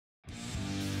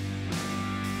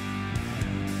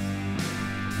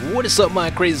What is up,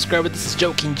 my crazy subscriber? This is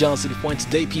Joe King John City Point.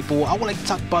 Today, people, I would like to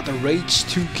talk about the Rage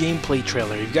 2 gameplay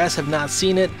trailer. If you guys have not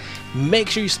seen it, make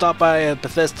sure you stop by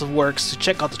Bethesda Works to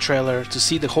check out the trailer, to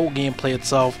see the whole gameplay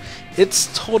itself.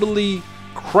 It's totally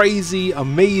crazy,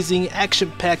 amazing,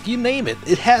 action-packed, you name it.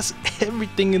 It has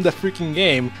everything in the freaking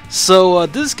game. So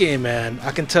this game, man,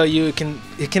 I can tell you, it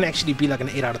can actually be like an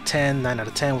 8 out of 10, 9 out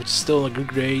of 10, which is still a good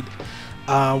grade.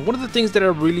 One of the things that I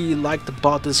really liked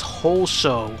about this whole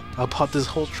show, about this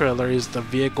whole trailer, is the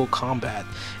vehicle combat.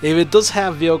 If it does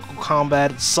have vehicle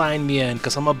combat, sign me in,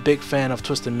 because I'm a big fan of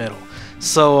Twisted Metal.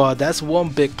 So that's one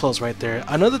big plus right there.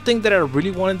 Another thing that I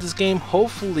really want in this game,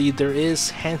 hopefully there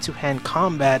is hand-to-hand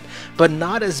combat, but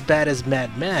not as bad as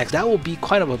Mad Max. That will be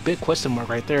quite of a big question mark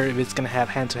right there, if it's gonna have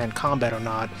hand-to-hand combat or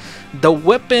not. The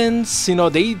weapons, you know,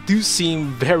 they do seem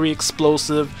very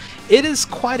explosive. It is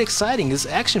quite exciting. It's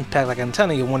action-packed, like I'm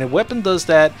telling you. When a weapon does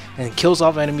that and kills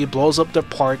off enemy, blows up their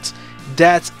parts,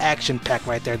 that's action-packed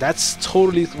right there. That's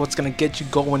totally what's gonna get you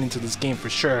going into this game for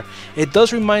sure. It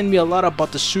does remind me a lot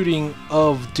about the shooting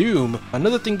of Doom.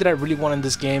 Another thing that I really want in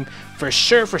this game, for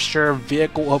sure,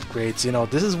 vehicle upgrades. You know,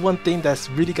 this is one thing that's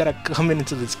really gotta come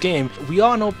into this game. We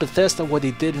all know Bethesda, what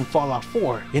they did in Fallout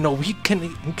 4. You know, we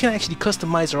can actually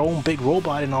customize our own big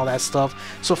robot and all that stuff.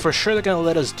 So for sure they're gonna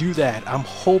let us do that. I'm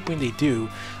hoping they do.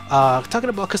 Talking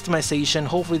about customization,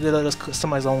 hopefully they let us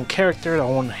customize our own character, our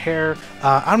own hair.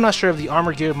 I'm not sure if the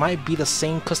armor gear might be the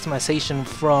same customization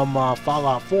from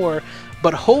Fallout 4,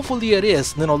 but hopefully it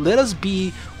is. You know, let us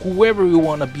be whoever we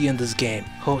want to be in this game.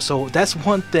 So that's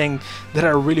one thing that I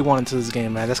really want into this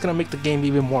game, man. That's gonna make the game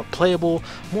even more playable,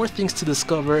 more things to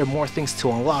discover, and more things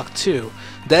to unlock too.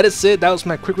 That is it. That was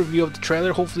my quick review of the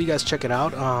trailer. Hopefully you guys check it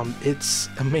out. It's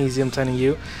amazing, I'm telling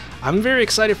you. I'm very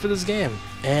excited for this game,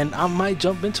 and I might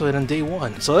jump into it on day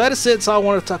one. So that is it. That's all I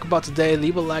wanted to talk about today.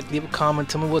 Leave a like, leave a comment,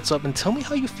 tell me what's up, and tell me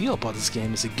how you feel about this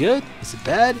game. Is it good? Is it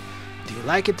bad? Do you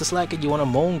like it, dislike it? You want to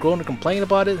moan, groan, or complain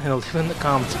about it? And leave it in the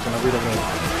comments if you want to read it later.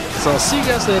 So I'll see you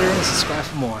guys later, and subscribe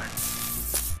for more.